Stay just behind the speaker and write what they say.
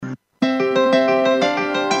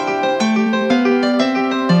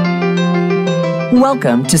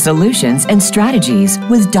Welcome to Solutions and Strategies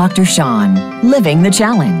with Dr. Sean, Living the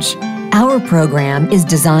Challenge. Our program is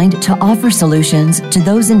designed to offer solutions to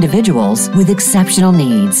those individuals with exceptional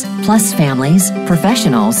needs, plus families,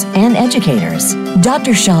 professionals, and educators.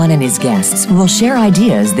 Dr. Sean and his guests will share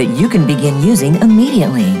ideas that you can begin using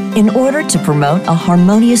immediately in order to promote a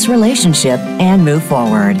harmonious relationship and move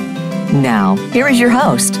forward. Now, here is your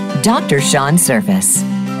host, Dr. Sean Surface.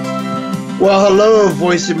 Well, hello,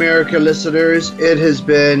 Voice America listeners. It has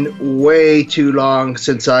been way too long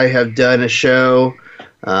since I have done a show.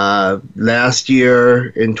 Last year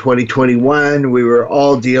in 2021, we were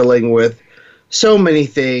all dealing with so many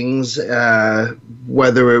things,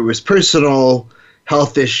 whether it was personal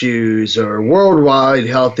health issues or worldwide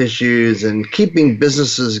health issues, and keeping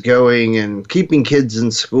businesses going and keeping kids in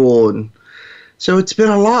school. And so it's been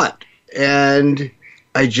a lot. And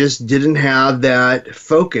I just didn't have that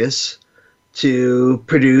focus to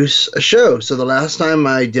produce a show. So the last time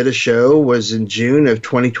I did a show was in June of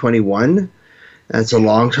 2021. That's a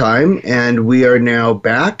long time, and we are now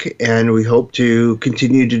back, and we hope to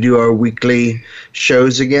continue to do our weekly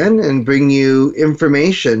shows again and bring you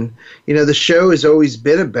information. You know, the show has always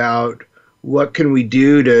been about what can we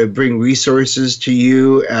do to bring resources to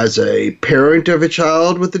you as a parent of a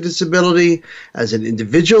child with a disability, as an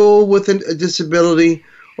individual with a disability,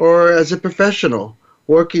 or as a professional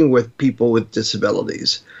working with people with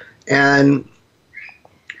disabilities. And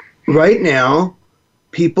right now,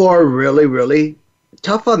 people are really, really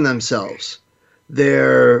tough on themselves.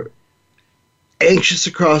 They're anxious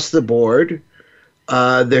across the board.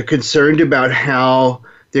 They're concerned about how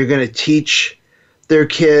they're going to teach their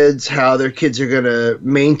kids, how their kids are going to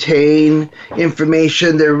maintain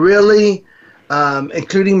information. They're really,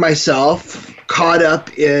 including myself, caught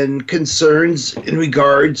up in concerns in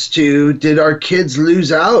regards to, did our kids lose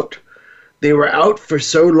out? They were out for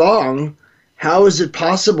so long. How is it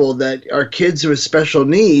possible that our kids with special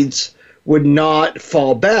needs would not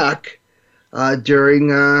fall back during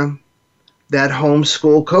that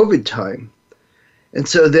homeschool COVID time? And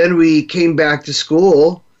so then we came back to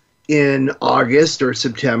school in August or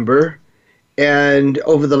September, and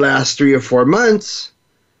over the last 3 or 4 months,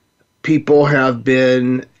 people have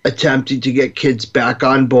been attempting to get kids back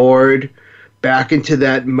on board, back into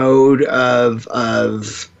that mode of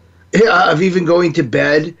even going to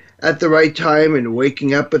bed at the right time and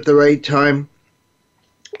waking up at the right time.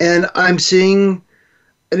 And I'm seeing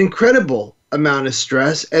an incredible amount of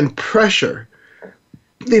stress and pressure.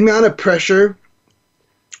 The amount of pressure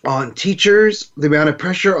on teachers, the amount of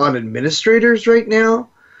pressure on administrators right now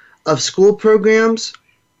of school programs.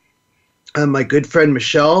 My good friend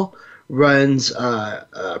Michelle runs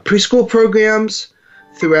preschool programs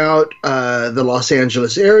throughout the Los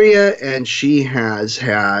Angeles area, and she has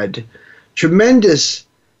had tremendous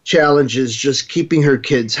challenges just keeping her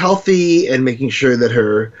kids healthy and making sure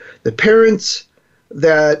that the parents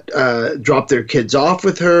that drop their kids off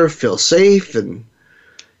with her feel safe. And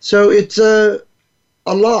so it's a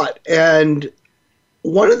lot. And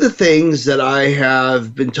one of the things that I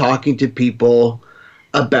have been talking to people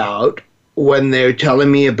about when they're telling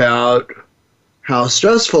me about how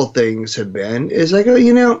stressful things have been is I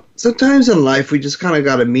go, sometimes in life we just kind of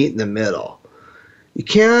got to meet in the middle. You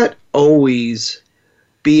can't always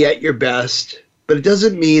be at your best, but it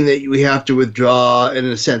doesn't mean that we have to withdraw and,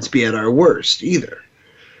 in a sense, be at our worst either.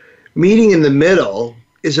 Meeting in the middle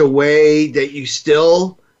is a way that you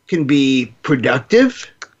still can be productive,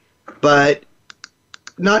 but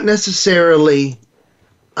not necessarily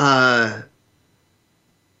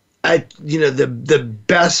at the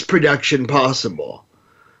best production possible.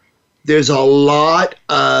 There's a lot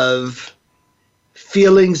of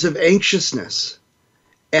feelings of anxiousness,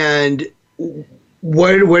 and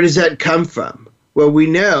where does that come from? Well, we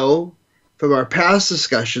know from our past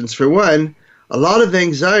discussions, for one, a lot of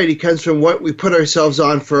anxiety comes from what we put ourselves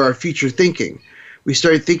on for our future thinking. We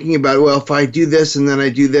start thinking about, well, if I do this and then I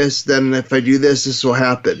do this, then if I do this, this will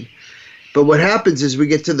happen. But what happens is we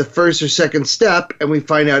get to the first or second step and we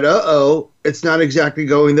find out, it's not exactly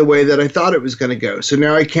going the way that I thought it was going to go. So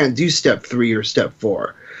now I can't do step 3 or step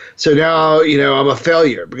 4. So now, I'm a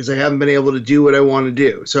failure because I haven't been able to do what I want to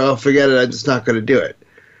do. So I'll forget it. I'm just not going to do it.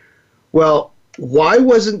 Well, why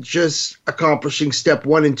wasn't just accomplishing step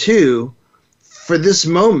 1 and 2 for this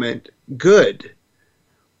moment good?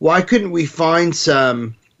 Why couldn't we find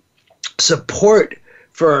some support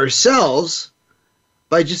for ourselves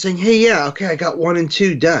by just saying, hey, yeah, okay, I got 1 and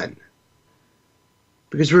 2 done?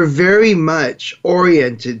 Because we're very much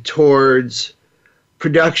oriented towards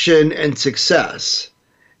production and success.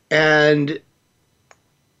 And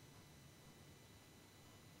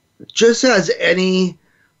just as any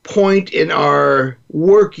point in our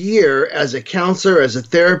work year as a counselor, as a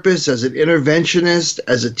therapist, as an interventionist,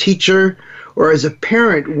 as a teacher, or as a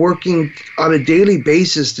parent working on a daily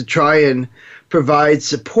basis to try and provide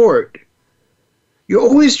support, you're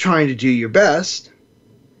always trying to do your best.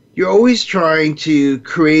 You're always trying to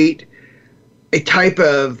create a type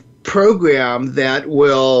of program that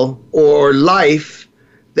will, or life,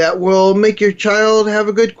 that will make your child have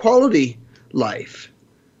a good quality life.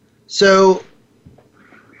 So,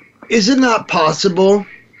 is it not possible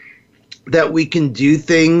that we can do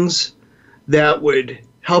things that would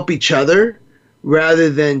help each other rather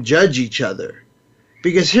than judge each other?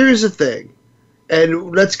 Because here's the thing,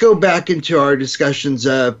 and let's go back into our discussions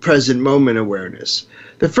of present moment awareness.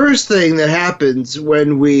 The first thing that happens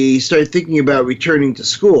when we start thinking about returning to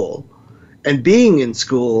school and being in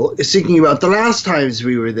school is thinking about the last times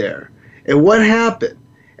we were there and what happened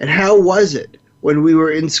and how was it when we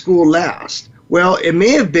were in school last. Well, it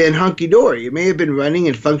may have been hunky-dory. It may have been running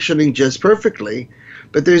and functioning just perfectly,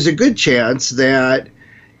 but there's a good chance that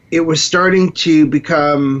it was starting to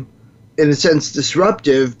become, in a sense,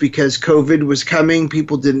 disruptive because COVID was coming.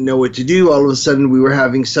 People didn't know what to do. All of a sudden, we were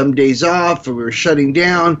having some days off or we were shutting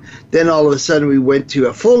down. Then all of a sudden, we went to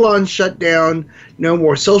a full-on shutdown. No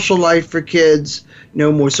more social life for kids. No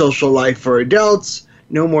more social life for adults.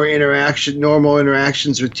 No more normal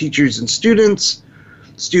interactions with teachers and students.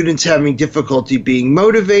 Students having difficulty being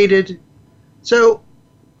motivated. So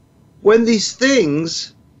when these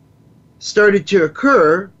things started to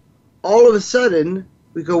occur, all of a sudden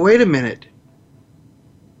we go, wait a minute.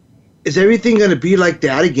 Is everything going to be like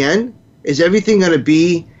that again? Is everything going to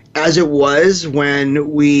be as it was when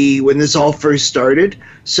this all first started?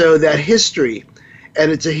 So that history,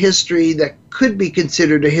 and it's a history that could be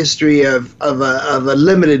considered a history of a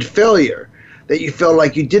limited failure, that you felt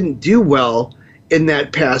like you didn't do well in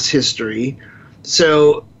that past history.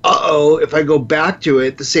 So, if I go back to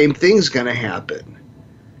it, the same thing's going to happen.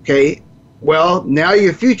 Okay? Well, now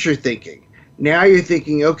you're future thinking. Now you're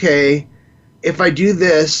thinking, okay, if I do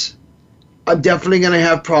this, I'm definitely going to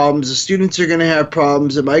have problems. The students are going to have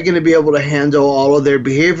problems. Am I going to be able to handle all of their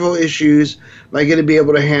behavioral issues? Am I going to be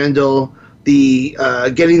able to handle the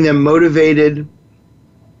getting them motivated?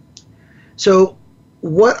 So,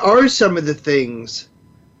 what are some of the things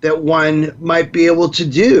that one might be able to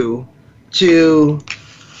do to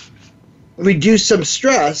reduce some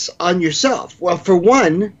stress on yourself? Well, for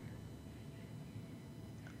one,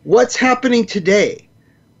 what's happening today?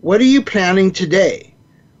 What are you planning today?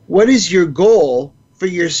 What is your goal for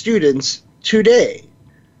your students today?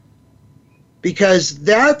 Because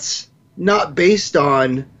that's not based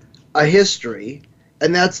on a history,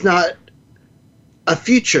 and that's not a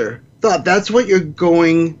future thought. That's what you're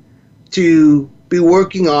going to be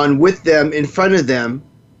working on with them, in front of them,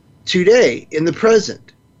 today, in the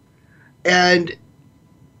present. And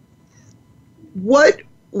what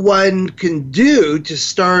one can do to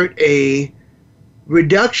start a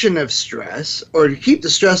reduction of stress, or to keep the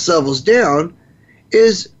stress levels down,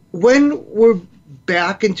 is when we're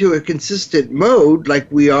back into a consistent mode, like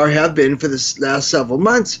we have been for the last several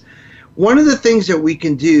months, one of the things that we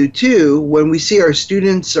can do too, when we see our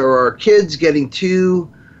students or our kids getting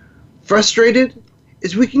too frustrated,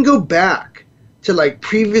 is we can go back to like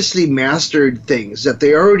previously mastered things that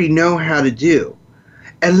they already know how to do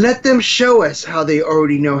and let them show us how they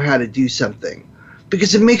already know how to do something,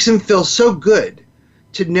 because it makes them feel so good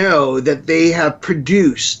to know that they have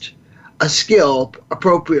produced a skill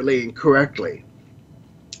appropriately and correctly,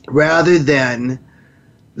 rather than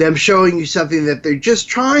them showing you something that they're just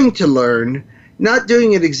trying to learn, not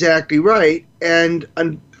doing it exactly right, and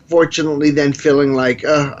unfortunately then feeling like,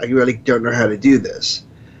 I really don't know how to do this.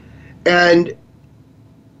 And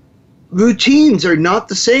routines are not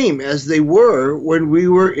the same as they were when we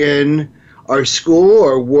were in our school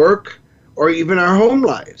or work or even our home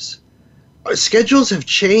lives. Our schedules have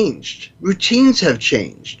changed. Routines have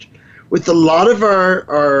changed. With a lot of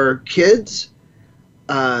our kids,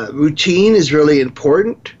 routine is really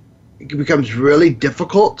important. It becomes really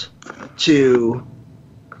difficult to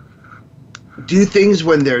do things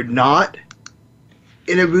when they're not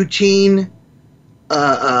in a routine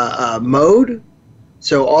mode.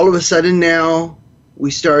 So all of a sudden now we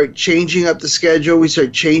start changing up the schedule. We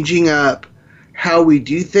start changing up how we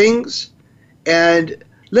do things. And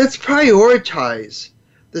let's prioritize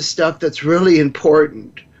the stuff that's really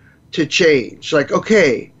important to change. Like,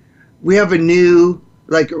 okay, we have a new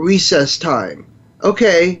recess time.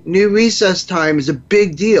 Okay, new recess time is a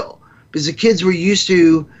big deal because the kids were used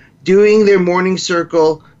to doing their morning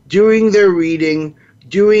circle, doing their reading,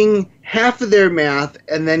 doing half of their math,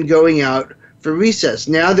 and then going out for recess.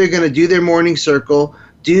 Now they're going to do their morning circle,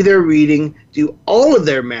 do their reading, do all of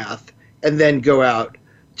their math, and then go out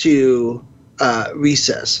to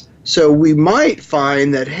recess. So we might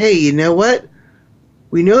find that, hey, you know what?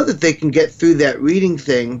 We know that they can get through that reading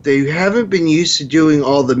thing. They haven't been used to doing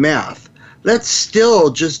all the math. Let's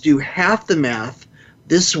still just do half the math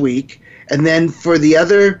this week, and then for the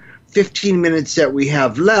other 15 minutes that we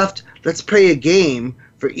have left, let's play a game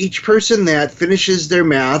for each person that finishes their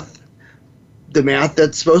math, the math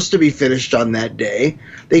that's supposed to be finished on that day.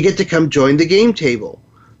 They get to come join the game table,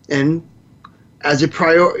 and as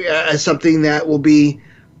something that will be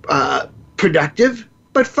productive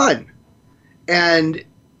but fun. And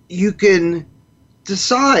you can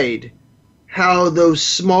decide how those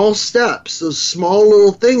small steps, those small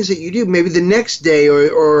little things that you do, maybe the next day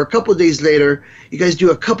or a couple of days later, you guys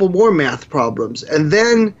do a couple more math problems, and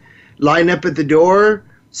then line up at the door,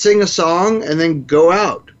 sing a song, and then go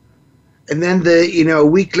out. And then a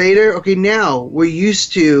week later, okay, now we're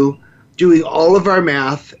used to doing all of our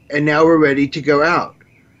math, and now we're ready to go out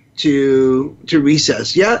to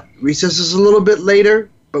recess. Yeah, recess is a little bit later,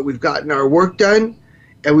 but we've gotten our work done,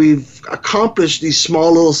 and we've accomplished these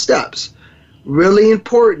small little steps. Really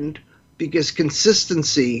important, because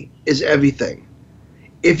consistency is everything.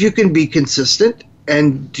 If you can be consistent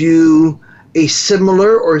and do a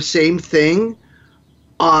similar or same thing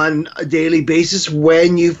on a daily basis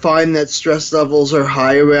when you find that stress levels are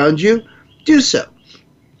high around you, do so.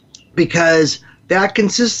 Because that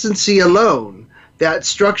consistency alone, that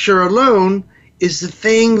structure alone, is the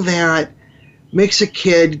thing that makes a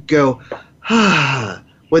kid go,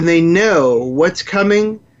 when they know what's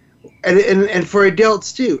coming. And for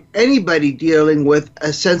adults too, anybody dealing with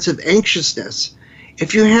a sense of anxiousness,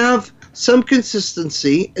 if you have some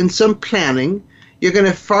consistency and some planning, you're going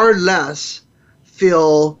to far less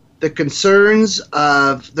feel the concerns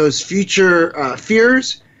of those future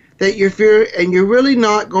fears that you fear, and you're really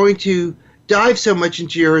not going to dive so much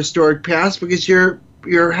into your historic past because you're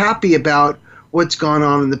happy about what's gone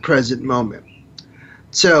on in the present moment.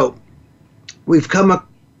 So we've come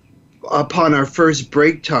upon our first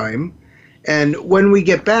break time, and when we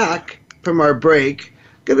get back from our break,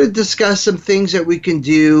 going to discuss some things that we can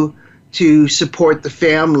do to support the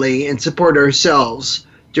family and support ourselves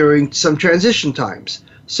during some transition times.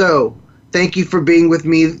 So thank you for being with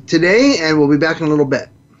me today, and we'll be back in a little bit.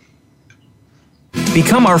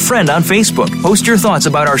 Become our friend on Facebook. Post your thoughts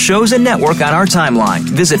about our shows and network on our timeline.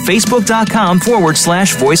 Visit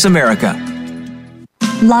facebook.com/Voice America.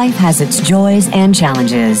 Life has its joys and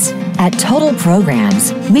challenges. At Total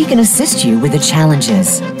Programs, we can assist you with the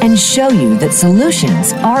challenges and show you that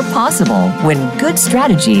solutions are possible when good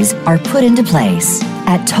strategies are put into place.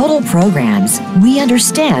 At Total Programs, we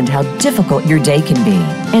understand how difficult your day can be,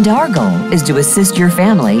 and our goal is to assist your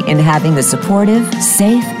family in having the supportive,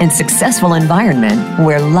 safe, and successful environment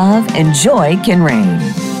where love and joy can reign.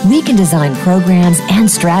 We can design programs and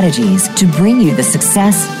strategies to bring you the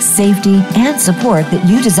success, safety, and support that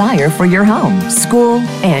you desire for your home, school,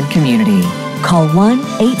 and community. Call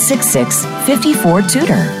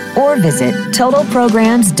 1-866-54-TUTOR or visit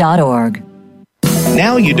totalprograms.org.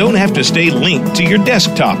 Now you don't have to stay linked to your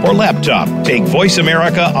desktop or laptop. Take Voice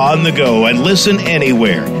America on the go and listen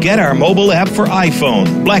anywhere. Get our mobile app for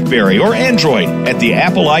iPhone, BlackBerry, or Android at the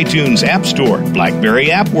Apple iTunes App Store, BlackBerry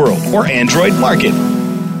App World, or Android Market.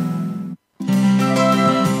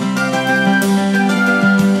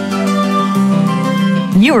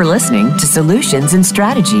 You are listening to Solutions and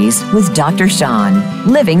Strategies with Dr. Sean,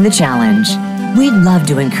 Living the Challenge. We'd love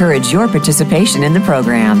to encourage your participation in the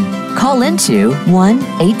program. Call into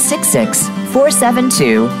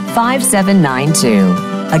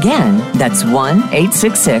 1-866-472-5792. Again, that's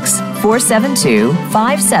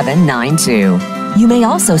 1-866-472-5792. You may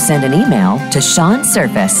also send an email to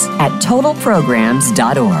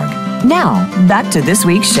seansurface@totalprograms.org. Now, back to this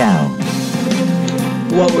week's show.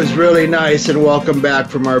 What was really nice, and welcome back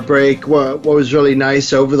from our break, what was really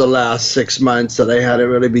nice over the last 6 months that I hadn't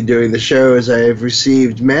really been doing the show is I have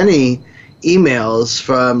received many emails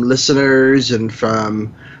from listeners and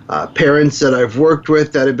from parents that I've worked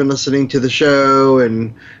with that have been listening to the show,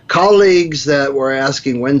 and colleagues that were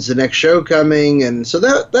asking when's the next show coming. And so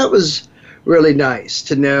that was really nice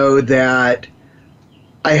to know that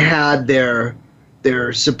I had their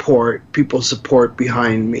support, people's support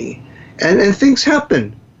behind me. And things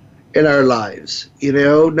happen in our lives. You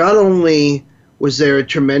know, not only was there a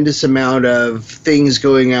tremendous amount of things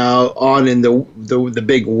going on in the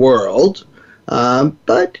big world,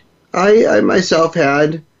 but I myself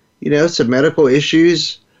had, some medical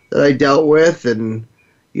issues that I dealt with, and,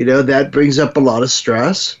 that brings up a lot of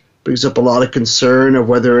stress, brings up a lot of concern of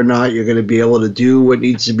whether or not you're going to be able to do what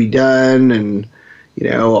needs to be done, and,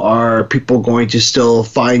 Are people going to still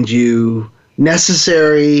find you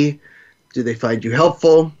necessary? Do they find you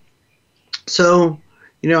helpful? So,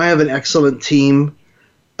 I have an excellent team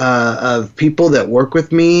of people that work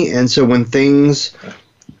with me. And so when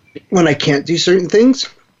I can't do certain things,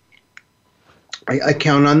 I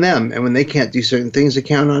count on them. And when they can't do certain things, I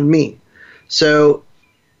count on me. So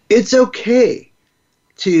it's okay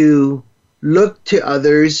to look to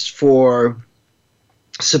others for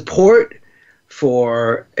support,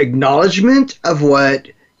 for acknowledgement of what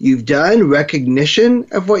you've done, recognition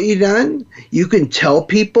of what you've done. You can tell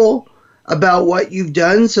people about what you've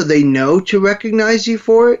done so they know to recognize you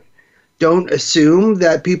for it. Don't assume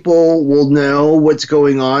that people will know what's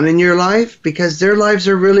going on in your life, because their lives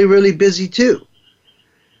are really, really busy too.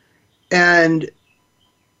 And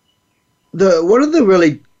one of the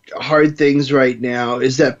really hard things right now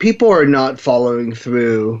is that people are not following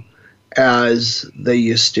through as they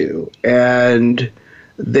used to. And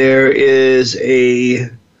there is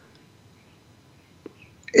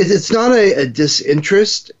it's not a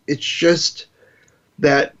disinterest, it's just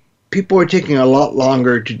that people are taking a lot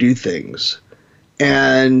longer to do things.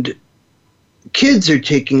 And kids are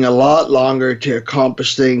taking a lot longer to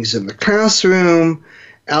accomplish things in the classroom,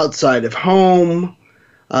 outside of home,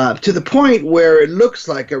 to the point where it looks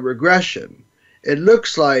like a regression. It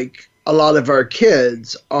looks like a lot of our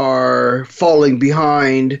kids are falling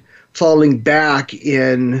behind, falling back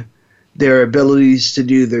in their abilities to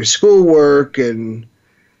do their schoolwork, and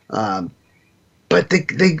but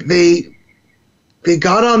they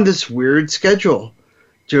got on this weird schedule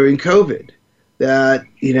during COVID that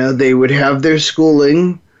they would have their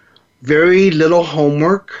schooling, very little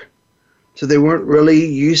homework. So they weren't really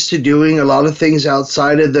used to doing a lot of things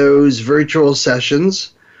outside of those virtual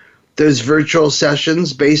sessions. Those virtual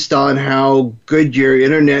sessions, based on how good your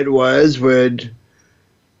internet was, would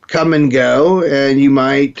come and go, and you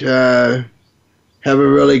might have a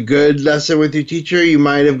really good lesson with your teacher. You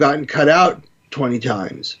might have gotten cut out 20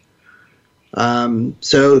 times.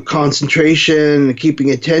 So concentration,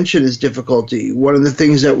 keeping attention is difficulty. One of the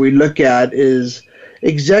things that we look at is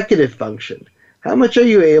executive function. How much are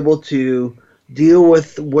you able to deal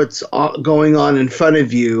with what's going on in front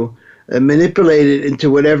of you and manipulate it into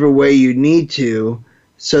whatever way you need to,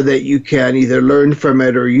 so that you can either learn from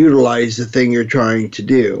it or utilize the thing you're trying to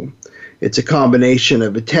do? It's a combination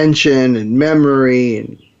of attention and memory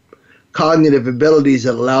and cognitive abilities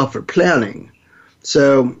that allow for planning.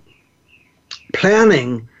 So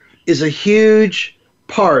planning is a huge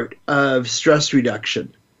part of stress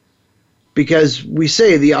reduction, because we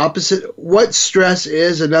say the opposite. What stress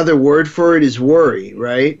is, another word for it is worry,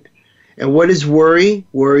 right? And what is worry?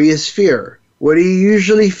 Worry is fear. What are you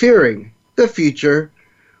usually fearing? The future.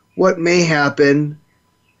 What may happen?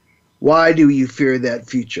 Why do you fear that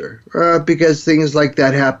future? Because things like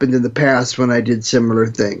that happened in the past when I did similar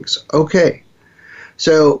things. Okay.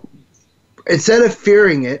 So instead of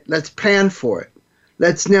fearing it, let's plan for it.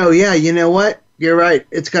 Let's know, yeah, you know what? You're right.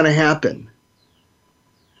 It's going to happen.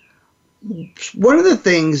 One of the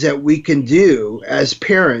things that we can do as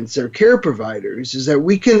parents or care providers is that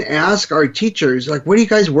we can ask our teachers, like, what are you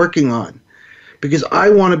guys working on? Because I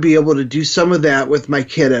want to be able to do some of that with my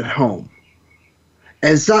kid at home.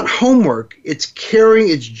 And it's not homework, it's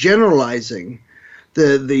generalizing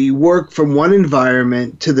the work from one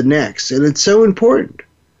environment to the next. And it's so important,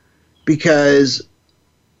 because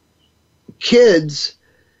kids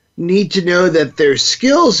need to know that their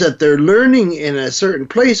skills that they're learning in a certain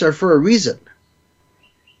place are for a reason.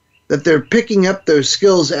 That they're picking up those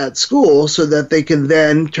skills at school so that they can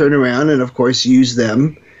then turn around and, of course, use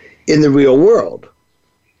them in the real world.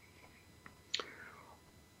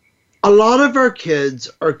 A lot of our kids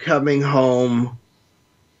are coming home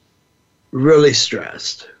really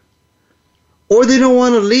stressed, or they don't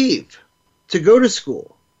want to leave to go to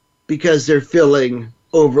school because they're feeling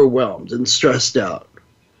overwhelmed and stressed out.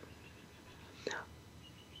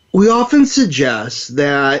 We often suggest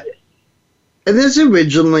that, and this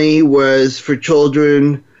originally was for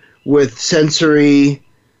children with sensory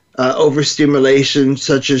overstimulation,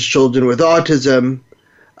 such as children with autism,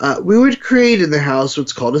 we would create in the house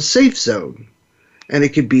what's called a safe zone. And it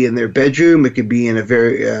could be in their bedroom, it could be in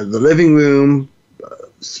the living room,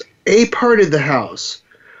 a part of the house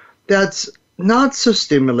that's not so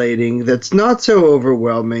stimulating, that's not so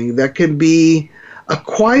overwhelming, that can be a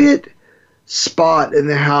quiet spot in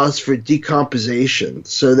the house for decomposition,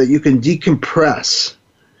 so that you can decompress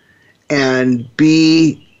and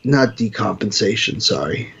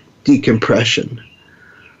decompression.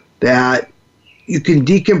 That you can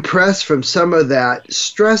decompress from some of that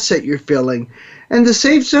stress that you're feeling. And the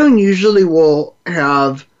safe zone usually will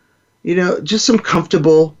have just some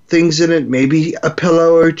comfortable things in it, maybe a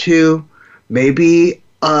pillow or two, maybe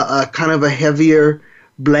a kind of a heavier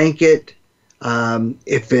blanket.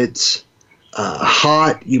 If it's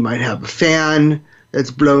hot, you might have a fan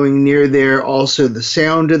that's blowing near there. Also, the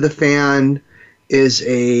sound of the fan is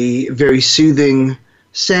a very soothing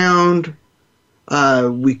sound.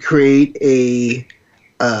 We create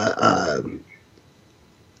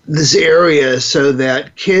this area so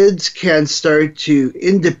that kids can start to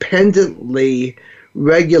independently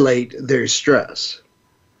regulate their stress.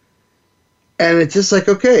 And it's just like,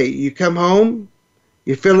 okay, you come home,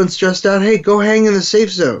 you're feeling stressed out, hey, go hang in the safe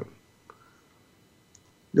zone.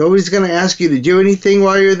 Nobody's going to ask you to do anything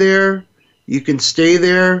while you're there. You can stay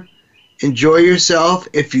there, enjoy yourself.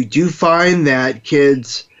 If you do find that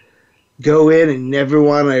kids go in and never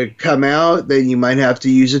want to come out, then you might have to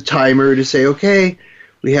use a timer to say, okay,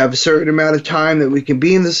 we have a certain amount of time that we can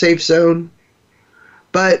be in the safe zone.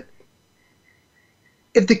 But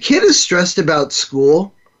if the kid is stressed about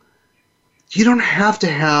school, you don't have to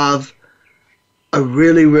have a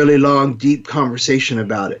really, really long, deep conversation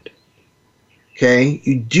about it. Okay?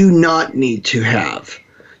 You do not need to have.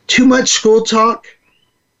 Too much school talk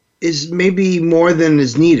is maybe more than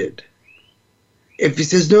is needed. If he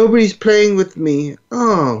says, nobody's playing with me,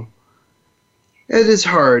 oh, it is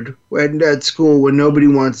hard when at school when nobody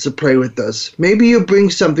wants to play with us. Maybe you bring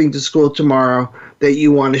something to school tomorrow that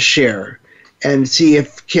you want to share and see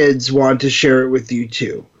if kids want to share it with you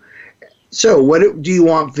too. So what do you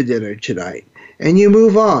want for dinner tonight? And you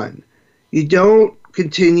move on. You don't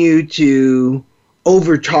continue to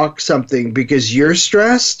overtalk something because you're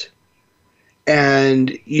stressed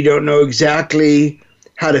and you don't know exactly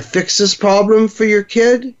how to fix this problem for your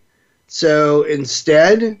kid. So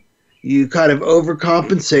instead, you kind of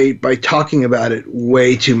overcompensate by talking about it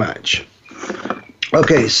way too much.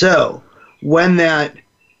 Okay, so when that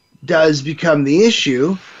does become the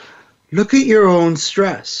issue, look at your own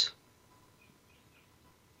stress.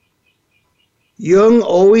 Jung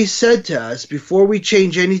always said to us, before we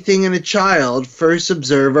change anything in a child, first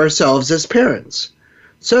observe ourselves as parents.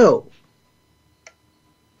 So,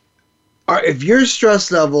 if your stress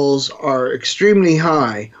levels are extremely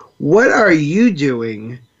high, what are you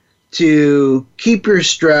doing to keep your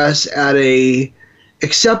stress at a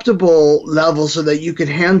acceptable level so that you can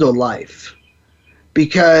handle life?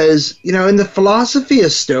 Because, in the philosophy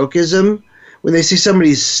of Stoicism, when they say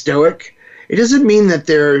somebody's stoic, it doesn't mean that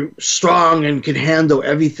they're strong and can handle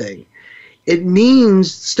everything. It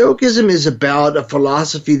means Stoicism is about a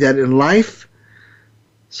philosophy that in life,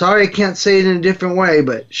 sorry, I can't say it in a different way,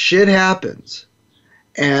 but shit happens.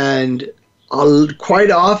 And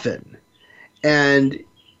quite often. And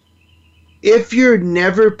if you're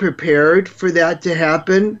never prepared for that to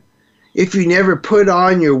happen, if you never put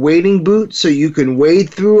on your wading boots so you can wade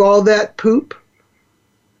through all that poop,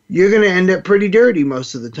 you're going to end up pretty dirty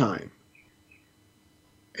most of the time.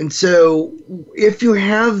 And so if you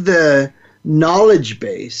have the knowledge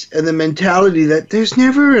base and the mentality that there's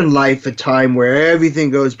never in life a time where everything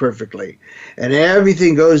goes perfectly and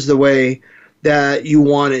everything goes the way that you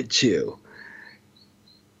want it to,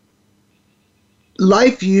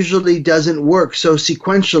 life usually doesn't work so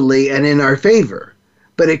sequentially and in our favor,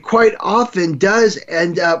 but it quite often does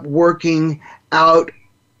end up working out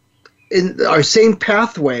in our same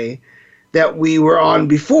pathway that we were on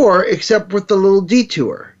before, except with the little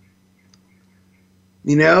detour.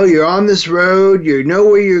 You're on this road, you know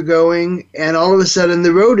where you're going, and all of a sudden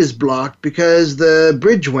the road is blocked because the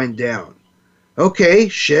bridge went down. Okay,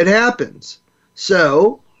 shit happens.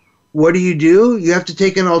 So, what do? You have to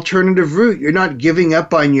take an alternative route. You're not giving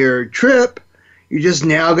up on your trip. You're just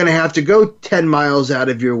now going to have to go 10 miles out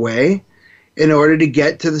of your way in order to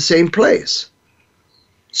get to the same place.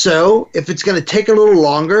 So, if it's going to take a little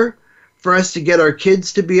longer for us to get our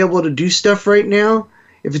kids to be able to do stuff right now,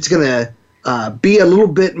 if it's going to be a little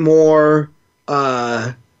bit more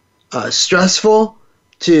stressful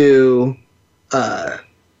to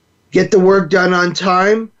get the work done on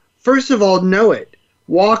time, first of all, know it.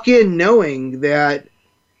 Walk in knowing that,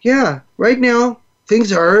 yeah, right now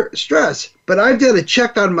things are stress, but I've done a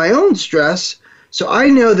check on my own stress, so I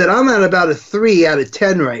know that I'm at about a 3 out of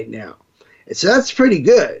 10 right now. And so that's pretty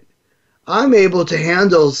good. I'm able to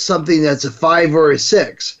handle something that's a 5 or a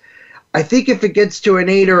 6. I think if it gets to an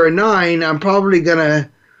 8 or a 9, I'm probably going to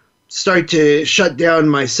start to shut down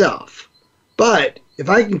myself. But if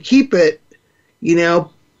I can keep it,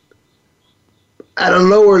 at a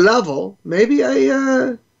lower level, maybe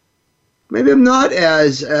I'm not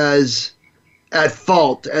as at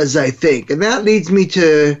fault as I think. And that leads me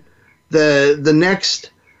to the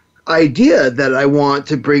next idea that I want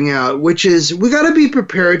to bring out, which is we got to be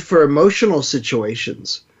prepared for emotional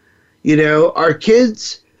situations. You know, our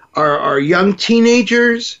kids, our young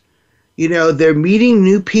teenagers, you know, they're meeting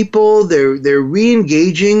new people, they're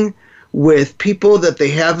re-engaging with people that they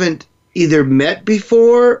haven't either met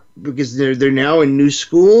before because they're now in new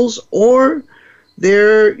schools, or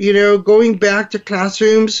they're, you know, going back to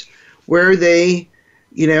classrooms where they,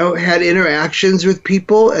 you know, had interactions with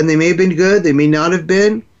people, and they may have been good, they may not have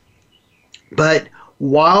been. But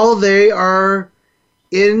while they are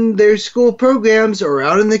in their school programs or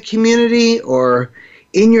out in the community or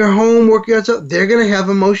in your home working out stuff, they're going to have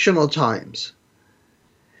emotional times.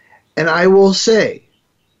 And I will say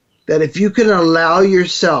that if you can allow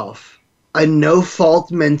yourself a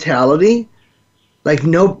no-fault mentality, like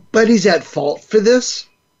nobody's at fault for this,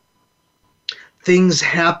 things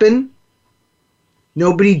happen,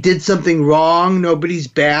 nobody did something wrong, nobody's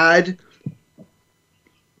bad,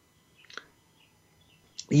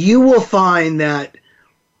 you will find that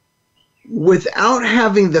without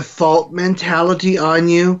having the fault mentality on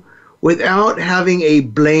you, without having a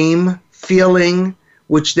blame feeling,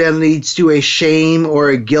 which then leads to a shame or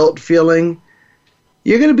a guilt feeling,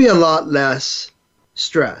 you're going to be a lot less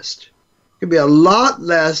stressed. You're going to be a lot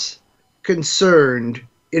less concerned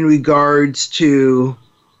in regards to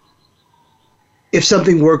if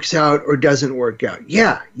something works out or doesn't work out.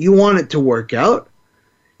 Yeah, you want it to work out.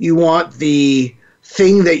 You want the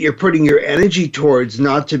thing that you're putting your energy towards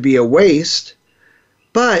not to be a waste.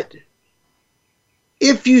 But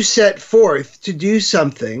if you set forth to do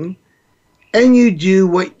something and you do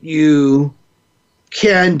what you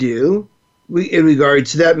can do in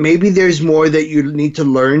regards to that, maybe there's more that you need to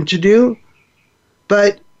learn to do,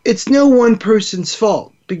 but it's no one person's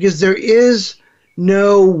fault because there is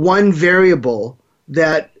no one variable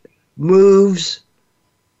that moves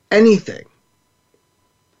anything.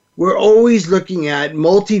 We're always looking at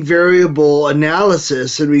multivariable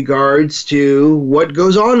analysis in regards to what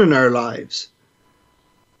goes on in our lives.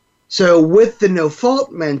 So with the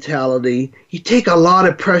no-fault mentality, you take a lot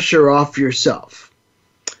of pressure off yourself.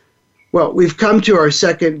 Well, we've come to our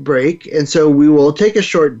second break, and so we will take a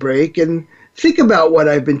short break and think about what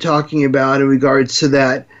I've been talking about in regards to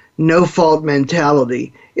that no-fault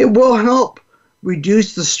mentality. It will help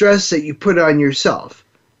reduce the stress that you put on yourself.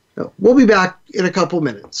 We'll be back in a couple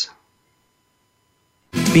minutes.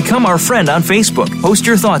 Become our friend on Facebook. Post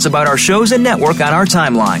your thoughts about our shows and network on our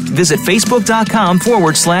timeline. Visit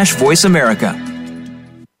facebook.com/Voice America.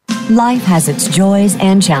 Life has its joys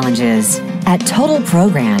and challenges. At Total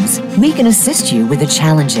Programs, we can assist you with the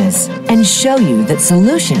challenges and show you that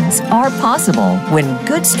solutions are possible when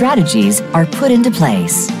good strategies are put into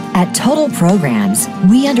place. At Total Programs,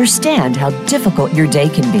 we understand how difficult your day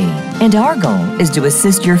can be, and our goal is to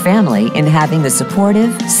assist your family in having the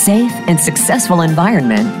supportive, safe, and successful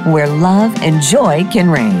environment where love and joy can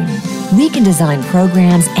reign. We can design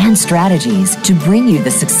programs and strategies to bring you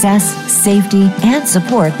the success, safety, and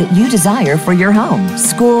support that you desire for your home,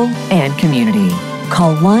 school, and community.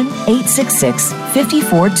 Call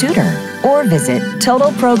 1-866-54-TUTOR or visit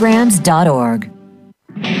totalprograms.org.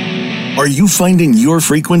 Are you finding your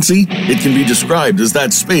frequency? It can be described as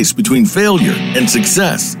that space between failure and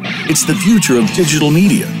success. It's the future of digital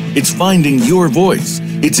media. It's finding your voice.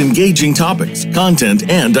 It's engaging topics, content,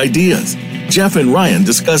 and ideas. Jeff and Ryan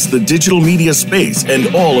discuss the digital media space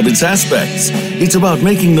and all of its aspects. It's about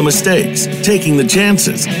making the mistakes, taking the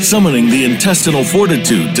chances, summoning the intestinal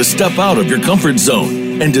fortitude to step out of your comfort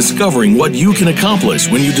zone, and discovering what you can accomplish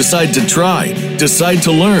when you decide to try, decide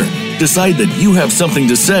to learn, decide that you have something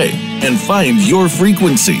to say, and find your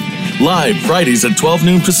frequency. Live Fridays at 12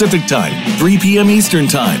 noon Pacific Time, 3 p.m. Eastern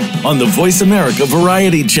Time on the Voice America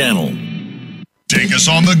Variety Channel. Take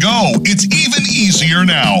us on the go. It's even easier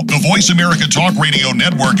now. The Voice America Talk Radio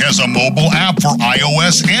Network has a mobile app for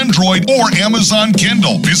iOS, Android, or Amazon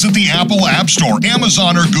Kindle. Visit the Apple App Store,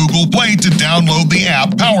 Amazon, or Google Play to download the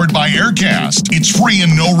app powered by Aircast. It's free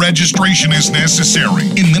and no registration is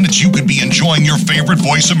necessary. In minutes, you could be enjoying your favorite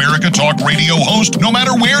Voice America Talk Radio host no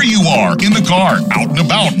matter where you are, in the car, out and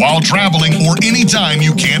about, while traveling, or anytime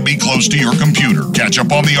you can't be close to your computer. Catch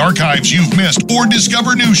up on the archives you've missed or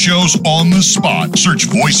discover new shows on the spot. Search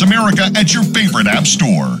Voice America at your favorite app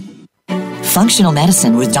store. Functional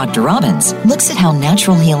Medicine with Dr. Robbins looks at how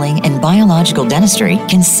natural healing and biological dentistry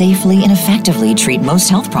can safely and effectively treat most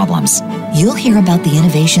health problems. You'll hear about the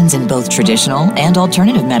innovations in both traditional and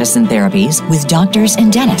alternative medicine therapies with doctors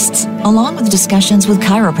and dentists, along with discussions with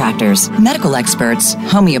chiropractors, medical experts,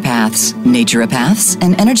 homeopaths, naturopaths,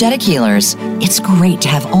 and energetic healers. It's great to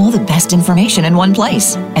have all the best information in one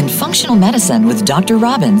place, and Functional Medicine with Dr.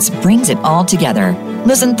 Robbins brings it all together.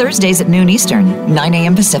 Listen Thursdays at noon Eastern, 9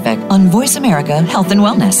 a.m. Pacific on Voice America Health and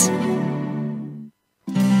Wellness.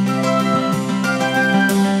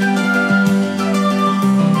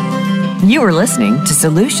 You are listening to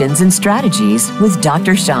Solutions and Strategies with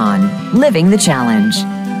Dr. Sean, Living the Challenge.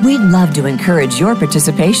 We'd love to encourage your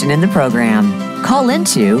participation in the program. Call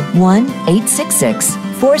into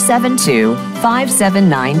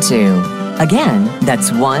 1-866-472-5792. Again, that's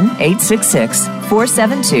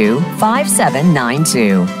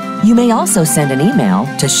 1-866-472-5792. You may also send an email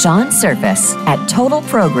to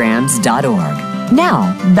seansurface@totalprograms.org.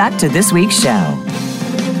 Now, back to this week's show.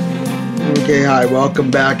 Okay, hi, welcome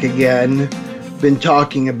back again. Been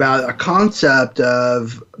talking about a concept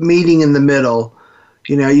of meeting in the middle.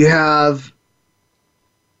 You know, you have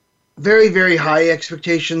very, very high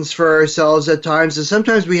expectations for ourselves at times, and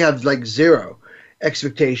sometimes we have like zero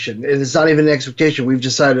expectation, and it's not even an expectation. We've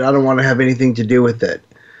decided I don't want to have anything to do with it.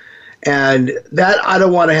 And that I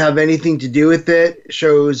don't want to have anything to do with it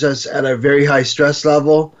shows us at a very high stress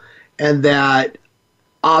level, and that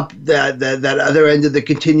that other end of the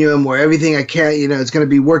continuum where everything I can't, it's going to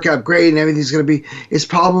be work out great and everything's going to be, is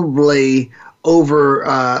probably over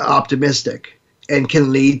optimistic and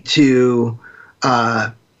can lead to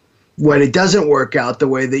when it doesn't work out the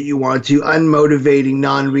way that you want to, unmotivating,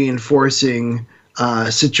 non-reinforcing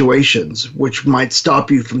situations, which might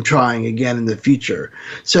stop you from trying again in the future.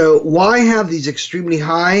 So why have these extremely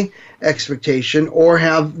high expectation or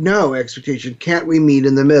have no expectation? Can't we meet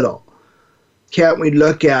in the middle? Can't we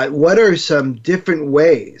look at what are some different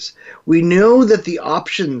ways? We know that the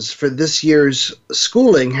options for this year's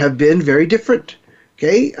schooling have been very different.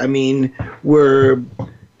 Okay, I mean, we're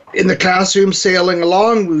in the classroom sailing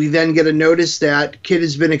along. We then get a notice that kid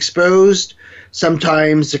has been exposed.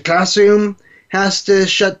 Sometimes the classroom has to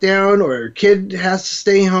shut down, or a kid has to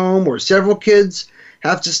stay home, or several kids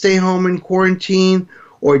have to stay home in quarantine,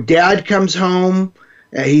 or dad comes home.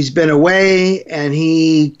 He's been away and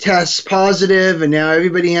he tests positive, and now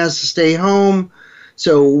everybody has to stay home.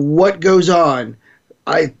 So what goes on?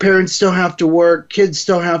 Parents still have to work. Kids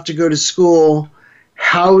still have to go to school.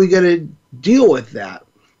 How are we going to deal with that?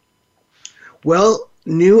 Well,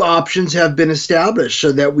 new options have been established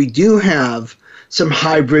so that we do have some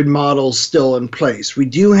hybrid models still in place. We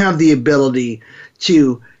do have the ability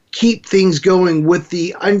to keep things going with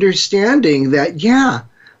the understanding that, yeah,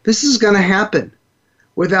 this is going to happen.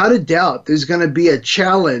 Without a doubt, there's going to be a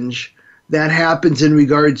challenge that happens in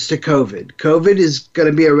regards to COVID. COVID is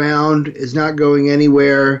going to be around, is not going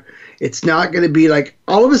anywhere. It's not going to be like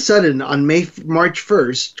all of a sudden on March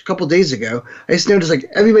 1st, a couple days ago, I just noticed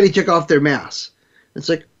like everybody took off their masks. It's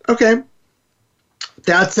like, okay,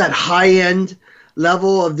 that's that high end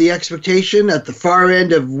level of the expectation. At the far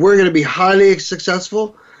end of we're going to be highly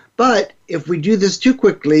successful. But if we do this too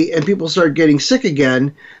quickly and people start getting sick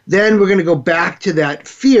again, then we're going to go back to that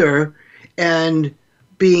fear and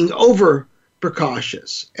being over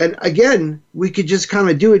precautious. And again, we could just kind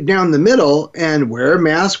of do it down the middle and wear a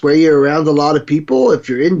mask where you're around a lot of people. If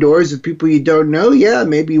you're indoors with people you don't know, yeah,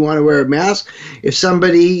 maybe you want to wear a mask. If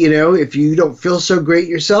somebody, if you don't feel so great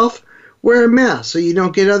yourself, wear a mask so you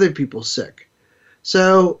don't get other people sick.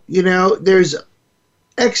 So, there's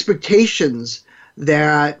expectations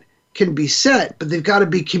that can be set, but they've got to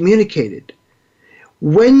be communicated.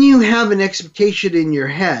 When you have an expectation in your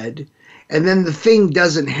head and then the thing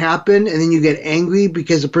doesn't happen and then you get angry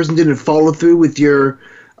because the person didn't follow through with your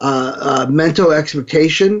mental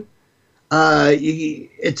expectation,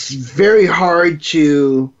 it's very hard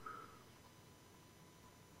to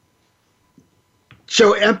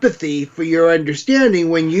show empathy for your understanding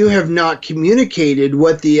when you have not communicated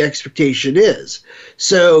what the expectation is.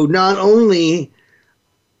 So not only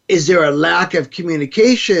is there a lack of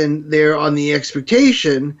communication there on the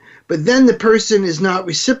expectation, but then the person is not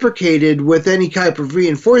reciprocated with any type of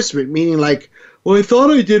reinforcement, meaning like, well, I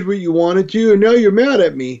thought I did what you wanted to, and now you're mad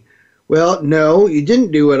at me. Well, no, you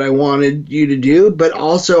didn't do what I wanted you to do, but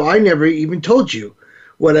also I never even told you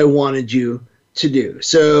what I wanted you to do.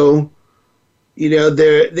 So,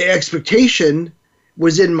 the expectation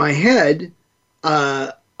was in my head.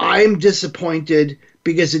 I'm disappointed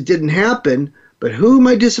because it didn't happen. But who am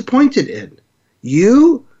I disappointed in?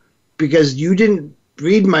 You? Because you didn't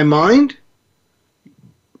read my mind?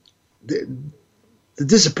 The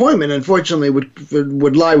disappointment, unfortunately,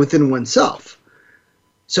 would lie within oneself.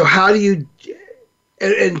 So how do you...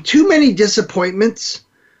 And too many disappointments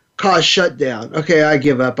cause shutdown. Okay, I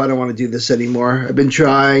give up. I don't want to do this anymore. I've been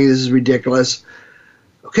trying. This is ridiculous.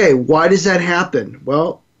 Okay, why does that happen?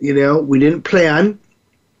 Well, we didn't plan.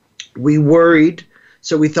 We worried.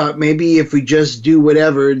 So we thought maybe if we just do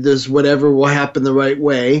whatever, this whatever will happen the right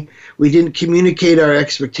way. We didn't communicate our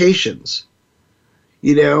expectations.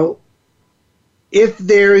 You know, if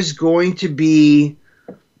there's going to be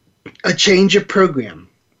a change of program,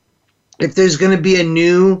 if there's going to be a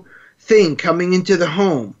new thing coming into the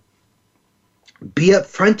home, be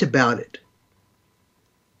upfront about it.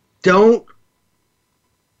 Don't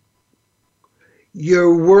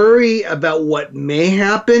your worry about what may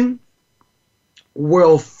happen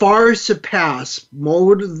will far surpass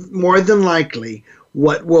more than likely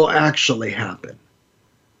what will actually happen.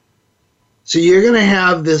 So you're going to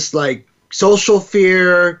have this like social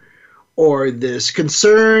fear or this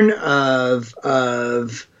concern of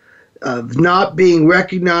not being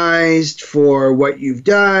recognized for what you've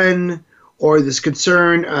done, or this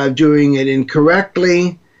concern of doing it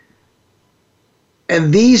incorrectly.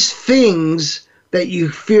 And these things that you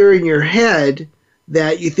fear in your head,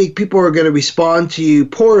 that you think people are going to respond to you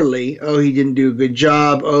poorly. Oh, he didn't do a good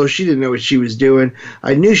job. Oh, she didn't know what she was doing.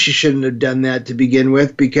 I knew she shouldn't have done that to begin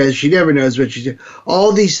with because she never knows what she's doing.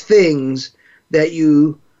 All these things that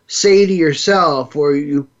you say to yourself or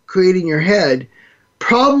you create in your head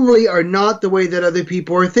probably are not the way that other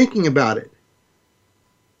people are thinking about it.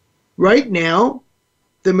 Right now,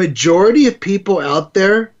 the majority of people out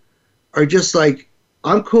there are just like,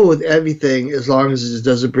 I'm cool with everything as long as it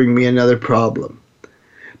doesn't bring me another problem.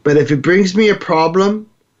 But if it brings me a problem,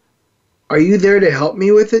 are you there to help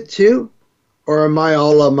me with it too? Or am I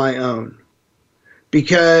all on my own?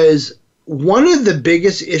 Because one of the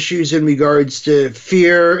biggest issues in regards to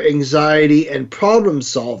fear, anxiety, and problem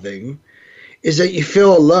solving is that you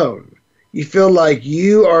feel alone. You feel like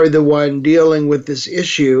you are the one dealing with this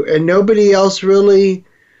issue and nobody else really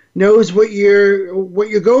knows what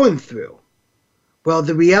you're going through. Well,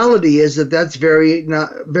 the reality is that that's very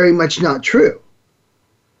much not true.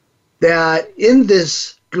 That in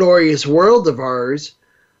this glorious world of ours,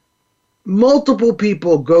 multiple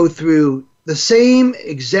people go through the same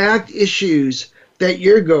exact issues that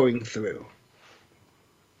you're going through.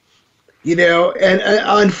 You know, and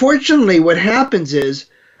unfortunately what happens is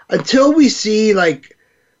until we see like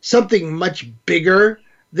something much bigger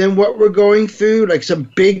than what we're going through, like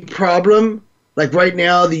some big problem, like right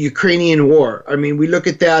now, the Ukrainian war. I mean, we look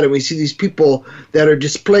at that and we see these people that are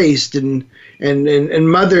displaced and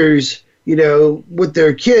mothers, you know, with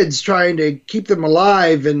their kids trying to keep them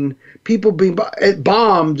alive and people being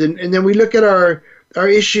bombed. And then we look at our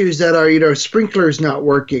issues that are, you know, sprinklers not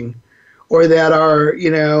working or that are,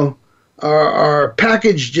 you know, our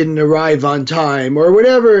package didn't arrive on time or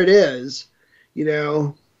whatever it is, you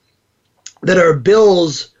know, that our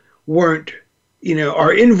bills weren't, you know,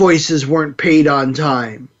 our invoices weren't paid on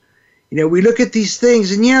time. You know, we look at these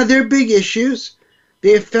things and yeah, they're big issues.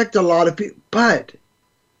 They affect a lot of people, but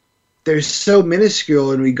they're so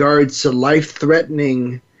minuscule in regards to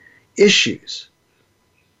life-threatening issues.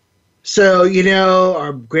 So, you know,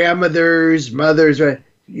 our grandmothers, mothers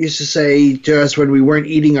used to say to us when we weren't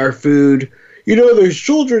eating our food, you know, there's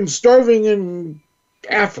children starving in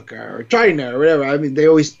Africa or China or whatever. I mean, they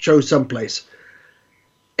always chose someplace.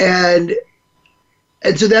 And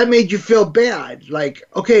so that made you feel bad. Like,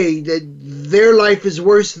 okay, their life is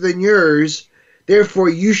worse than yours, therefore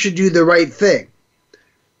you should do the right thing.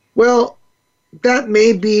 Well, that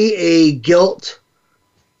may be a guilt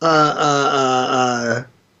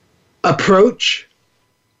approach,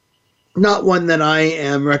 not one that I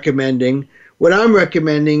am recommending. What I'm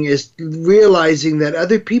recommending is realizing that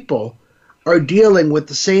other people are dealing with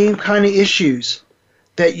the same kind of issues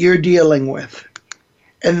that you're dealing with.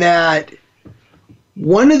 And that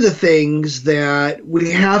one of the things that we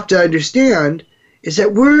have to understand is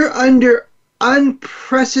that we're under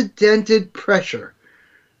unprecedented pressure.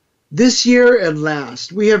 This year and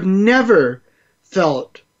last, we have never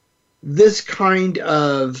felt this kind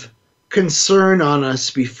of concern on us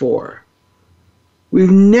before.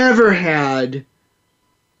 We've never had,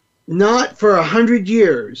 not for 100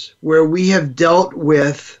 years, where we have dealt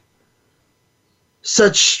with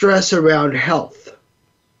such stress around health.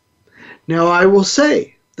 Now, I will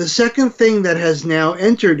say, the second thing that has now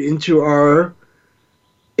entered into our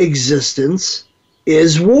existence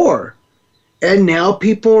is war. And now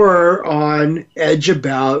people are on edge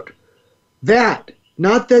about that.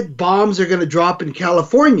 Not that bombs are going to drop in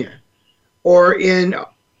California or in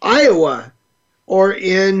Iowa or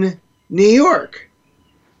in New York,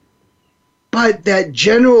 but that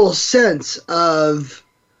general sense of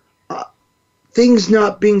things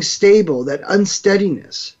not being stable, that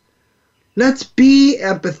unsteadiness. Let's be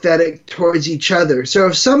empathetic towards each other. So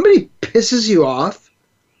if somebody pisses you off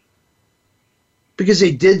because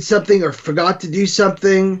they did something or forgot to do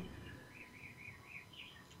something,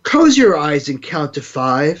 close your eyes and count to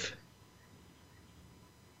 5.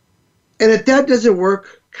 And if that doesn't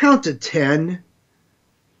work, count to 10.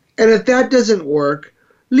 And if that doesn't work,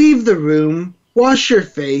 leave the room, wash your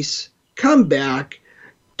face, come back.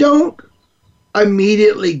 Don't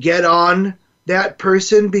immediately get on that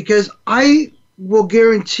person, because I will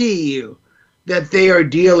guarantee you that they are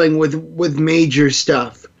dealing with major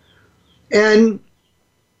stuff. And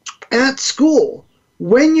at school,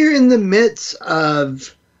 when you're in the midst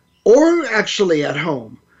of, or actually at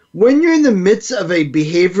home, when you're in the midst of a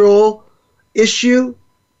behavioral issue,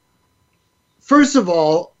 first of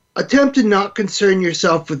all, attempt to not concern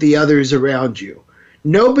yourself with the others around you.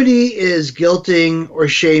 Nobody is guilting or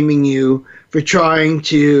shaming you for trying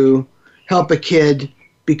to help a kid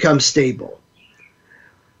become stable.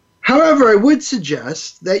 However, I would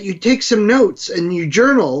suggest that you take some notes and you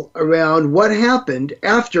journal around what happened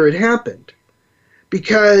after it happened,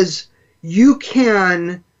 because you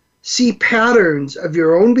can see patterns of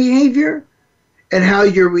your own behavior and how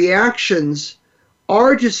your reactions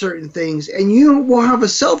are to certain things, and you will have a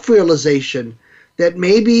self-realization that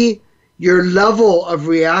maybe your level of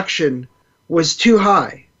reaction was too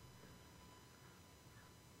high.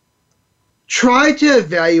 Try to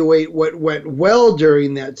evaluate what went well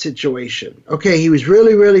during that situation. Okay, he was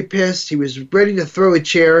really, really pissed. He was ready to throw a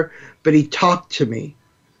chair, but he talked to me.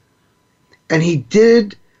 And he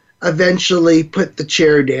did eventually put the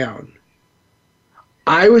chair down.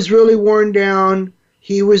 I was really worn down.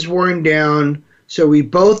 He was worn down. So we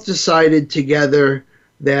both decided together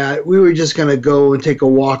that we were just going to go and take a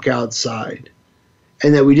walk outside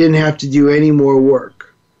and that we didn't have to do any more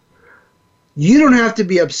work. You don't have to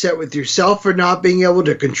be upset with yourself for not being able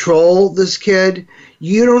to control this kid.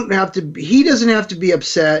 He doesn't have to be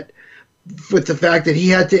upset with the fact that he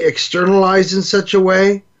had to externalize in such a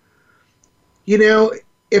way. You know,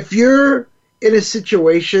 if you're in a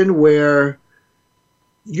situation where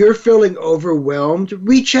you're feeling overwhelmed,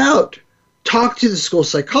 reach out. Talk to the school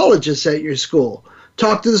psychologist at your school.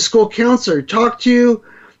 Talk to the school counselor. Talk to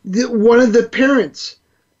one of the parents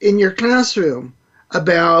in your classroom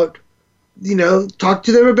about, talk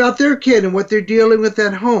to them about their kid and what they're dealing with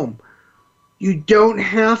at home. You don't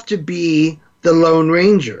have to be the Lone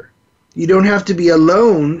Ranger. You don't have to be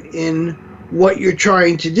alone in what you're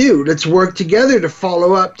trying to do. Let's work together to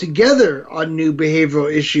follow up together on new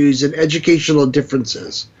behavioral issues and educational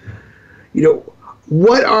differences.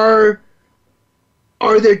 What are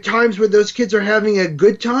there times where those kids are having a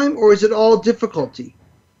good time, or is it all difficulty?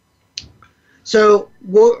 So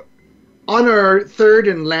we'll on our third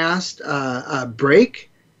and last break,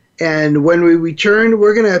 and when we return,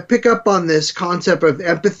 we're going to pick up on this concept of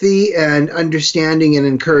empathy and understanding and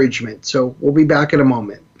encouragement. So we'll be back in a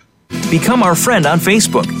moment. Become our friend on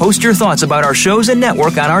Facebook. Post your thoughts about our shows and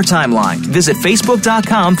network on our timeline. Visit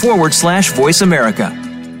facebook.com/Voice America.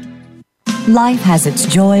 Life has its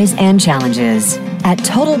joys and challenges. At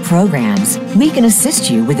Total Programs, we can assist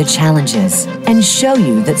you with the challenges and show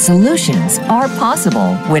you that solutions are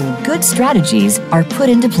possible when good strategies are put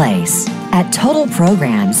into place. At Total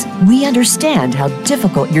Programs, we understand how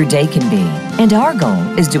difficult your day can be, and our goal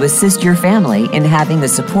is to assist your family in having the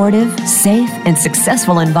supportive, safe, and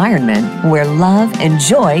successful environment where love and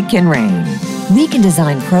joy can reign. We can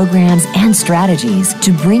design programs and strategies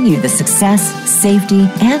to bring you the success, safety,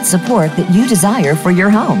 and support that you desire for your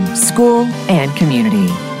home, school, and community.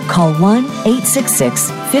 Call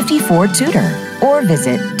 1-866-54-TUTOR or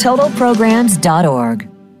visit totalprograms.org.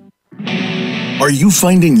 Are you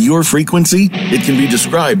finding your frequency? It can be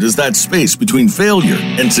described as that space between failure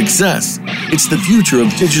and success. It's the future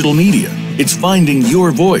of digital media. It's finding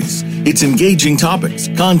your voice. It's engaging topics,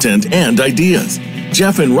 content, and ideas.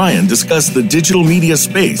 Jeff and Ryan discuss the digital media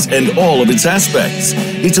space and all of its aspects.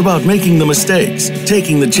 It's about making the mistakes,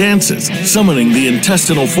 taking the chances, summoning the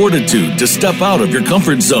intestinal fortitude to step out of your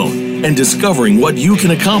comfort zone, and discovering what you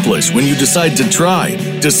can accomplish when you decide to try,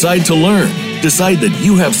 decide to learn, decide that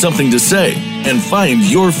you have something to say, and find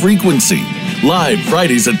your frequency. Live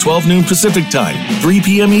Fridays at 12 noon Pacific Time, 3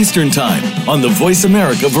 p.m. Eastern Time on the Voice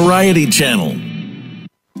America Variety Channel.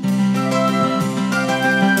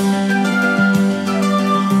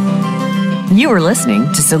 You are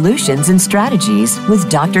listening to Solutions and Strategies with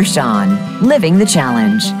Dr. Sean, Living the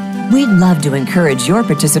Challenge. We'd love to encourage your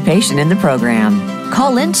participation in the program.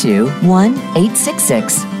 Call into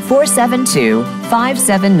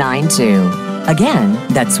 1-866-472-5792. Again,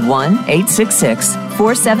 that's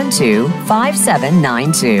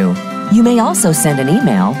 1-866-472-5792. You may also send an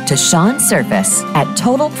email to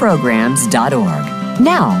seansurface@totalprograms.org.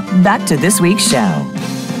 Now, back to this week's show.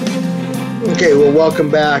 Okay, well, welcome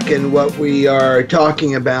back. And what we are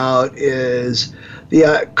talking about is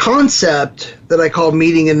concept that I call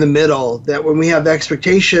meeting in the middle, that when we have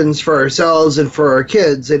expectations for ourselves and for our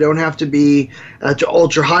kids, they don't have to be at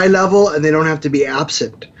ultra high level and they don't have to be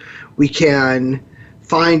absent. We can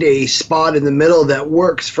find a spot in the middle that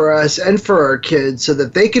works for us and for our kids so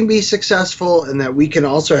that they can be successful and that we can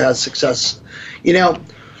also have success. You know,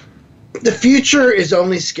 the future is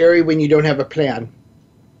only scary when you don't have a plan.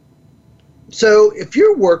 So if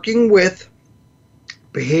you're working with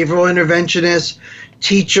behavioral interventionists,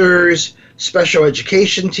 teachers, special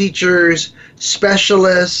education teachers,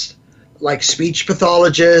 specialists like speech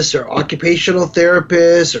pathologists or occupational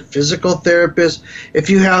therapists or physical therapists, if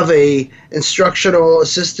you have a instructional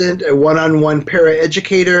assistant, a one-on-one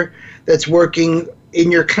paraeducator that's working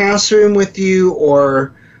in your classroom with you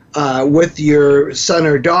or with your son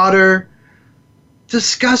or daughter,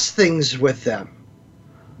 discuss things with them.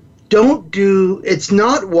 It's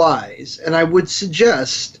not wise, and I would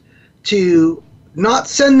suggest to not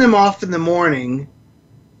send them off in the morning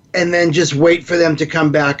and then just wait for them to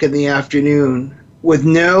come back in the afternoon with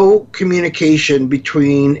no communication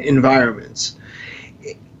between environments.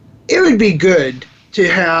 It would be good to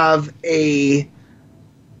have a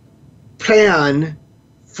plan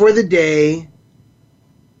for the day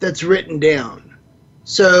that's written down.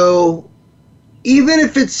 So even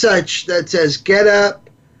if it's such that says get up,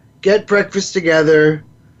 get breakfast together,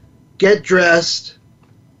 get dressed,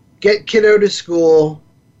 get kiddo to school,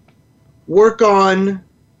 work on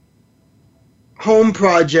home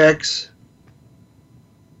projects,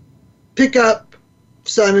 pick up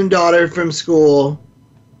son and daughter from school,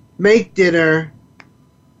 make dinner,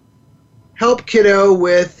 help kiddo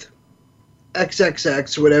with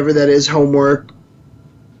XXX, whatever that is, homework,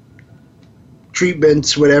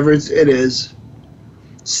 treatments, whatever it is.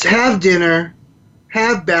 Have dinner,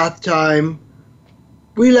 have bath time,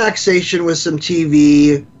 relaxation with some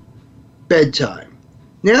TV, bedtime.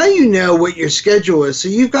 Now you know what your schedule is, so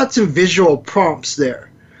you've got some visual prompts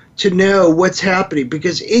there to know what's happening,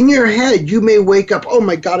 because in your head you may wake up, oh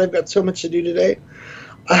my God, I've got so much to do today.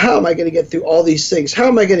 How am I going to get through all these things? How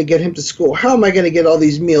am I going to get him to school? How am I going to get all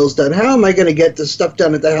these meals done? How am I going to get the stuff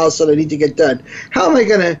done at the house that I need to get done? How am I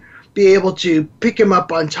going to be able to pick him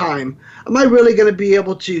up on time? Am I really going to be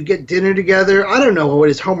able to get dinner together? I don't know what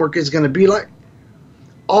his homework is going to be like.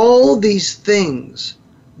 All these things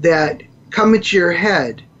that come into your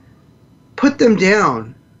head, put them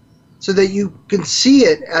down so that you can see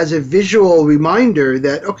it as a visual reminder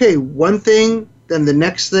that, okay, one thing, then the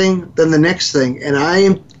next thing, then the next thing. And I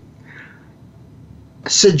am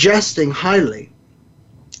suggesting highly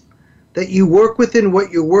that you work within what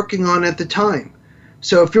you're working on at the time.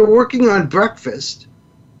 So if you're working on breakfast,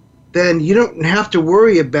 then you don't have to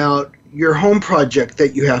worry about your home project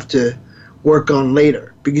that you have to work on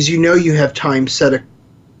later, because you know you have time set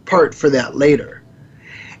apart for that later.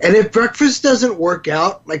 And if breakfast doesn't work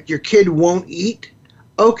out, like your kid won't eat,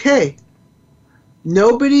 okay.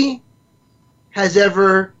 Nobody has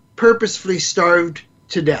ever purposefully starved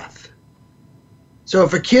to death. So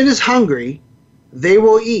if a kid is hungry, they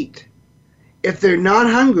will eat. If they're not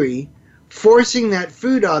hungry, forcing that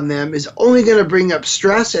food on them is only going to bring up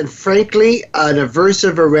stress and, frankly, an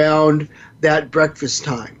aversive around that breakfast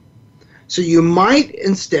time. So you might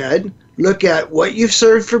instead look at what you've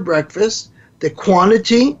served for breakfast, the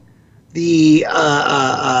quantity, is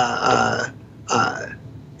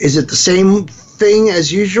it the same thing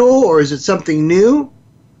as usual, or is it something new?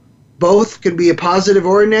 Both can be a positive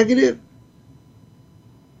or a negative.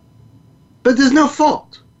 But there's no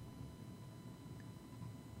fault.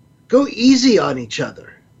 Go easy on each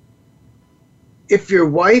other. If your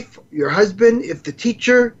wife, your husband, if the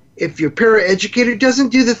teacher, if your paraeducator doesn't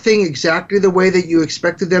do the thing exactly the way that you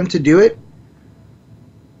expected them to do it,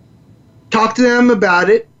 talk to them about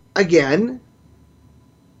it again.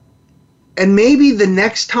 And maybe the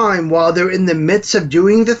next time, while they're in the midst of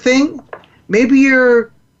doing the thing, maybe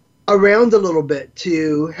you're around a little bit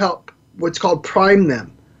to help what's called prime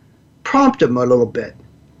them. Prompt them a little bit.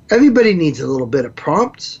 Everybody needs a little bit of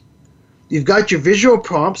prompts. You've got your visual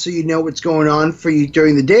prompts so you know what's going on for you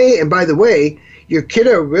during the day. And by the way, your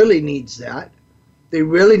kiddo really needs that. They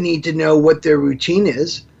really need to know what their routine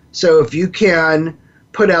is. So if you can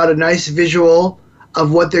put out a nice visual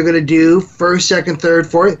of what they're going to do first, second, third,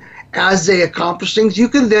 fourth, as they accomplish things, you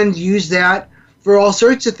can then use that for all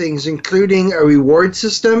sorts of things, including a reward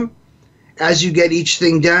system. As you get each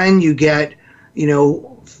thing done, you get,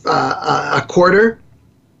 a quarter.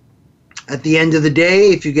 At the end of the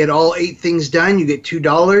day, if you get all 8 things done, you get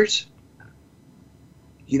 $2,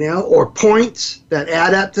 or points that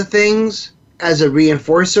add up to things as a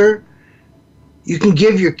reinforcer. You can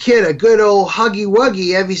give your kid a good old huggy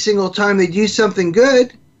wuggy every single time they do something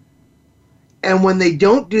good. And when they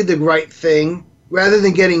don't do the right thing, rather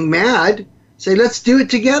than getting mad, say, let's do it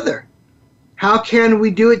together. How can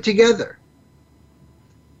we do it together?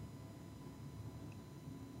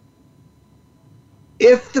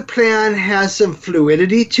 If the plan has some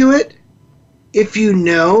fluidity to it, if you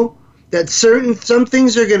know that some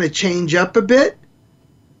things are going to change up a bit,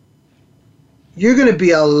 you're going to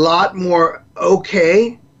be a lot more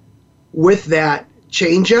okay with that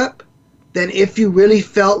change up than if you really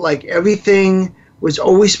felt like everything was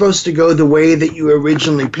always supposed to go the way that you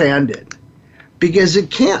originally planned it. Because it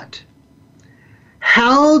can't.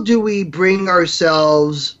 How do we bring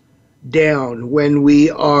ourselves down when we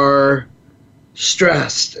are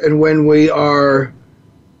stressed and when we are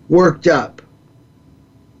worked up?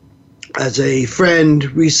 As a friend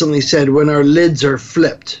recently said, when our lids are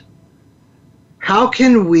flipped. How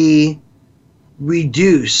can we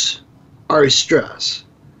reduce our stress?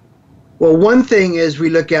 Well, one thing is we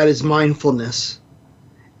look at is mindfulness.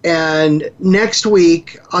 And next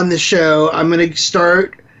week on the show, I'm going to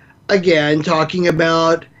start again talking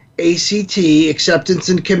about ACT, Acceptance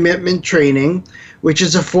and Commitment Training, which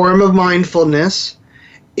is a form of mindfulness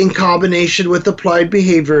in combination with applied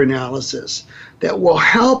behavior analysis that will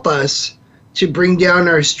help us to bring down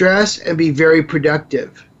our stress and be very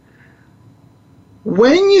productive.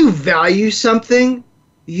 When you value something,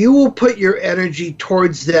 you will put your energy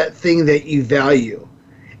towards that thing that you value,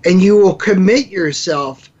 and you will commit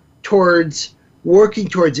yourself towards working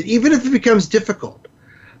towards it, even if it becomes difficult.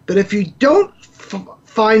 But if you don't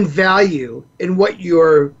find value in what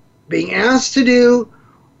you're being asked to do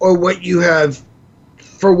or what you have,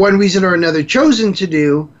 for one reason or another, chosen to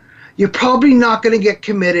do, you're probably not going to get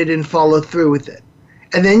committed and follow through with it.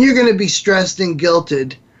 And then you're going to be stressed and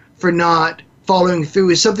guilted for not following through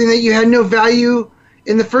with something that you had no value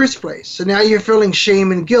in the first place. So now you're feeling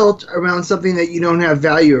shame and guilt around something that you don't have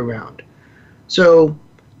value around. So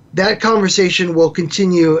that conversation will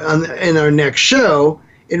continue in our next show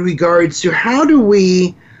in regards to how do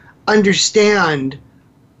we understand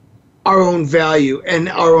our own value and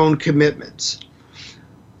our own commitments.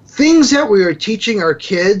 Things that we are teaching our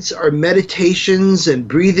kids are meditations and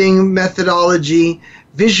breathing methodology,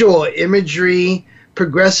 visual imagery,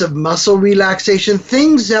 progressive muscle relaxation,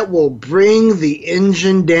 things that will bring the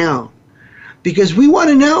engine down. Because we want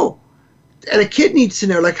to know, and a kid needs to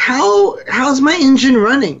know, like, how's my engine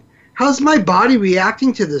running? How's my body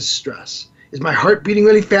reacting to this stress? Is my heart beating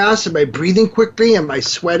really fast? Am I breathing quickly? Am I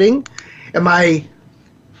sweating? Am I,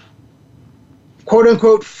 quote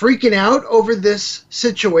unquote, freaking out over this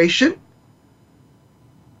situation?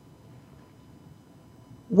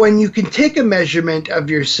 When you can take a measurement of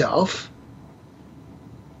yourself,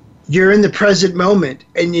 you're in the present moment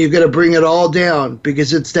and you're going to bring it all down,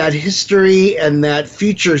 because it's that history and that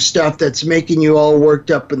future stuff that's making you all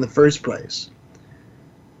worked up in the first place.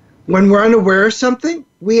 When we're unaware of something,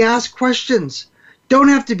 we ask questions. Don't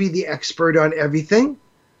have to be the expert on everything.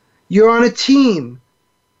 You're on a team.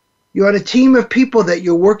 You're on a team of people that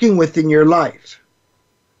you're working with in your life.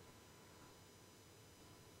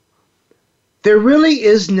 There really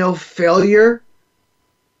is no failure.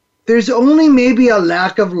 There's only maybe a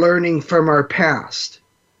lack of learning from our past.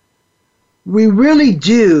 We really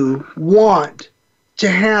do want to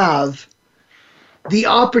have the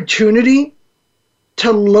opportunity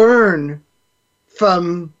to learn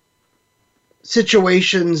from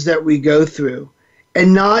situations that we go through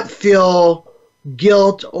and not feel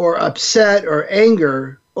guilt or upset or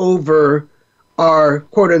anger over our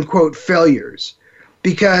quote-unquote failures,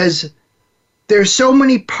 because there's so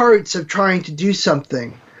many parts of trying to do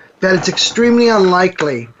something that it's extremely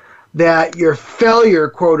unlikely that your failure,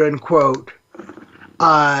 quote-unquote,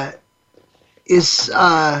 is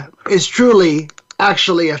truly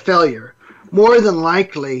actually a failure. More than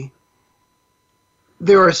likely,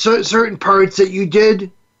 there are certain parts that you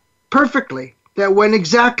did perfectly, that went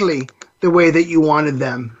exactly the way that you wanted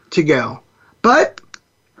them to go. But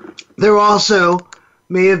there also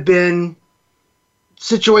may have been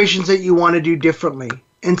situations that you want to do differently.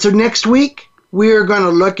 And so next week, we are going to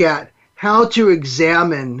look at how to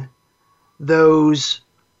examine those,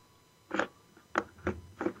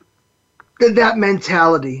 that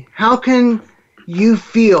mentality. How can you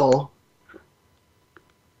feel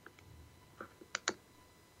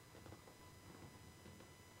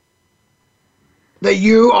that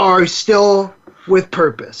you are still with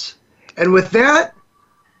purpose? And with that,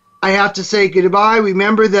 I have to say goodbye.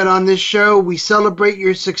 Remember that on this show, we celebrate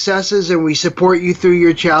your successes and we support you through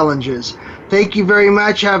your challenges. Thank you very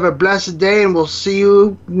much. Have a blessed day, and we'll see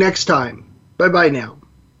you next time. Bye-bye now.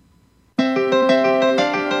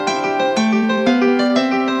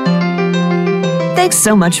 Thanks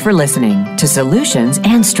so much for listening to Solutions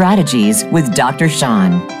and Strategies with Dr.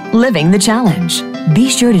 Sean, Living the Challenge. Be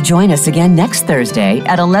sure to join us again next Thursday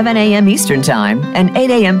at 11 a.m. Eastern Time and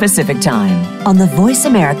 8 a.m. Pacific Time on the Voice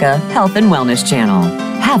America Health and Wellness Channel.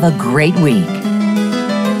 Have a great week.